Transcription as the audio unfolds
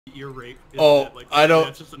Ear rape. Oh, like, I don't.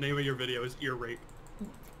 That's just the name of your video. Is ear rape.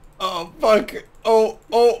 Oh fuck! Oh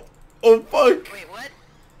fuck! Wait, what?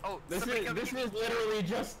 Oh, This is literally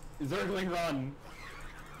just Zergling Run.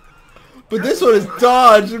 But this one is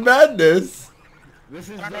dodge madness. This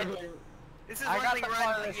is Darn it. Zergling. This is I got Zergling the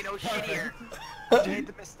Run, virus. you know, shittier. I made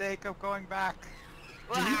the mistake of going back.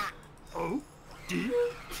 Ah. Oh.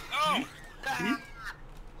 Oh. Ah.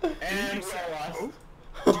 And we are lost.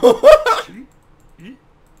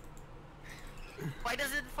 Why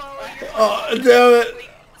does it follow your Oh damn it!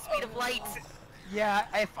 the speed of light? Yeah,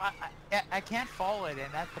 I can't follow it,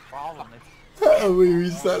 and that's the problem. We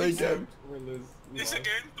reset again. We're losing. This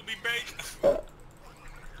again to be baked.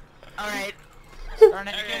 Alright. Darn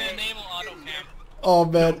it. You can enable auto cam. Oh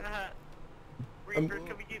man. Reaper,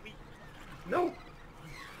 come and get me. No.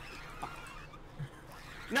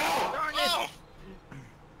 No! Darn it!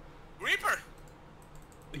 Reaper!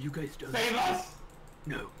 Are you guys done? Save us!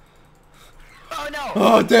 No. Oh no!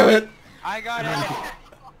 Oh damn it! I got it.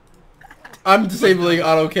 I'm disabling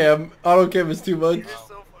auto cam. Auto cam is too much. You're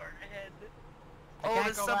so far ahead. I Oh, can't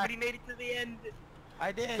there's go somebody back. made it to the end.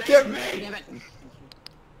 I did. Get me! Damn it!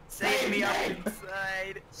 Save me up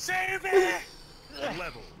inside. Save it!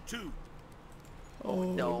 Level 2. Oh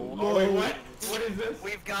No. Oh wait, what? What is this?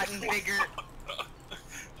 We've gotten bigger.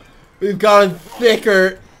 We've gotten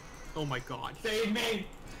thicker. Oh my god. Save me!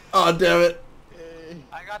 Oh damn it!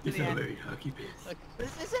 I got to It's the a end. very huggy bit.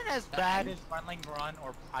 This isn't as bad as Runling Run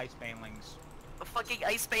or Ice Banelings. The fucking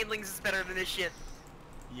ice banelings is better than this shit.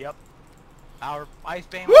 Yep. Our Ice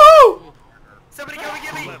Banelings. Woo! Somebody come and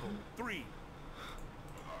get me! Level 3.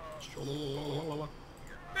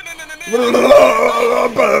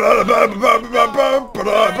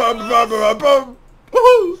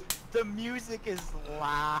 The music is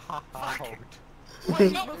loud. Why you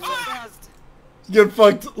move so fast? Get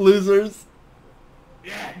fucked, losers.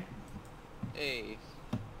 Yeah! Hey.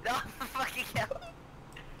 No, fucking hell.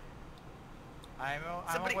 I'm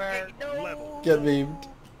Somebody aware. no. Level. Get memed.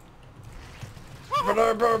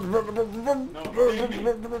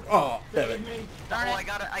 Oh, damn it. Save me! Darn Oh, it. I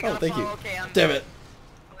gotta Oh, thank you. follow Cam. Damn it.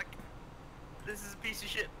 Fuck. This is a piece of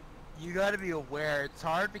shit. You gotta be aware. It's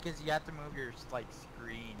hard because you have to move your like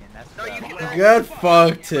screen, and that's. No, you the- can- Get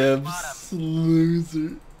fucked, Tim.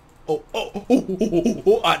 Loser. Oh,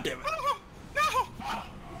 ah, damn it.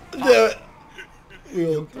 Damn it.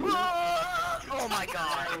 We all threw it. Oh my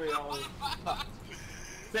god.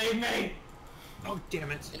 Save me! Oh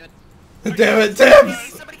damn it. Damn it, Hey, Tim.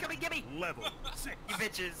 somebody come and get me! Level 6. You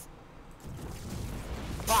bitches.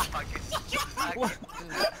 Fuck.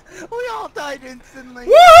 We all died instantly.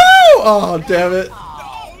 Woo! Oh, damn it.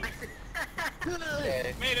 Oh.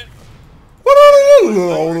 Made it.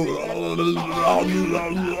 No.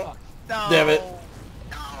 Damn it.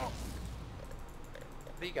 No. What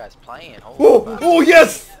are you guys playing? Oh, oh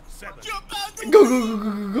yes. 7.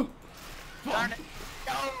 Go. Darn it.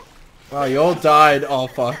 No. Wow, you all died. Oh,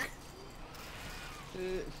 fuck.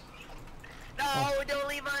 No, don't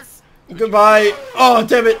leave us. Goodbye. Oh,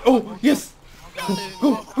 damn it. Oh, yes.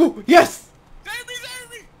 Oh, yes. Save me!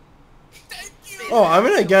 Thank you! Oh, I'm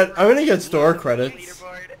gonna get store credits.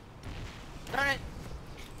 Leaderboard. Darn it.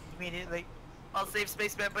 Immediately. I'll save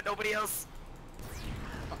Spaceman, but nobody else.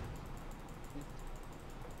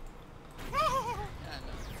 No,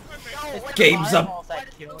 what the Game's fuck? up. Fireballs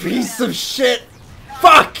that kill. Piece of shit.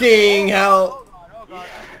 Fucking hell. Oh god.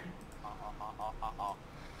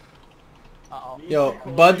 Uh-oh. Yo,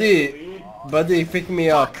 buddy, pick me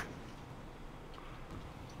up.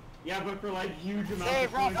 Yeah, but for like huge amounts Hey,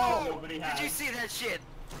 of points that Ruffo! nobody has. Did you see that shit?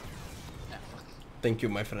 Thank you,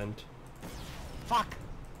 my friend. Fuck.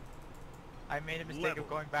 I made a mistake Level of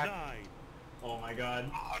going back. 9. Oh my god.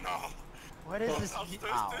 Oh no. What is this? Ow.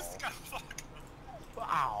 Ow.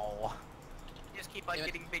 Ow. You just keep on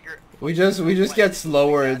getting bigger. We just get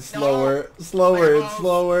slower and slower, slower and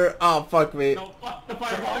slower. Oh, fuck me. No, fuck the The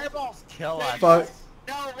fireball. fireballs kill us. Fuck.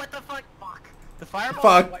 No, what the fuck? Fuck. The fireballs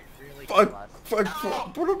Fuck. might really Fuck. kill us. Fuck.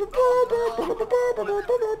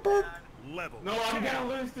 Level. No, I'm gonna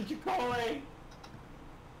lose to Chipotle.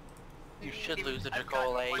 You should lose the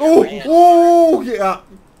Dracole. Oh, yeah.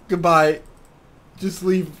 Goodbye. Just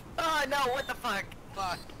leave. Oh no, what the fuck?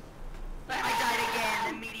 Fuck. I died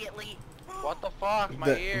again immediately. What the fuck?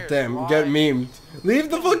 My ears. Damn, Why? get memed. Leave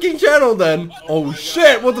the fucking channel then. Oh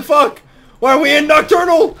shit, what the fuck? Why are we in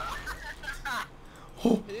Nocturnal?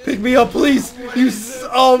 Oh, pick me up, please.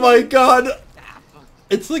 Oh my god.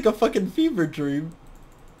 It's like a fucking fever dream.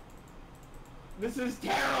 This is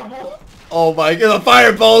terrible. Oh my god, the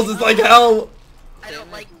fireballs is like hell. I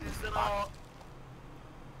don't like this at all.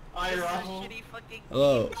 I This is a ruffle. shitty fucking.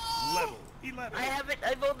 Hello. Level I haven't.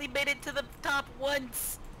 I've only made it to the top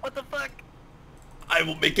once. What the fuck? I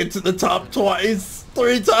will make it to the top twice,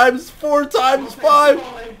 3 times, 4 times, 5.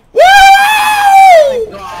 Woo!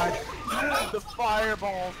 God. The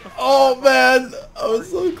fireballs. Oh man, I was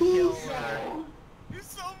so close. You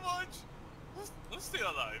so much. Who's still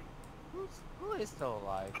alive? Who is still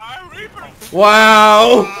alive? I'm Reaper.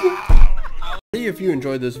 Wow. If you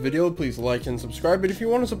enjoyed this video, please like and subscribe, and if you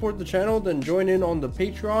want to support the channel, then join in on the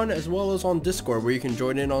Patreon as well as on Discord, where you can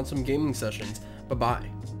join in on some gaming sessions. Bye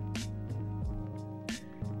bye.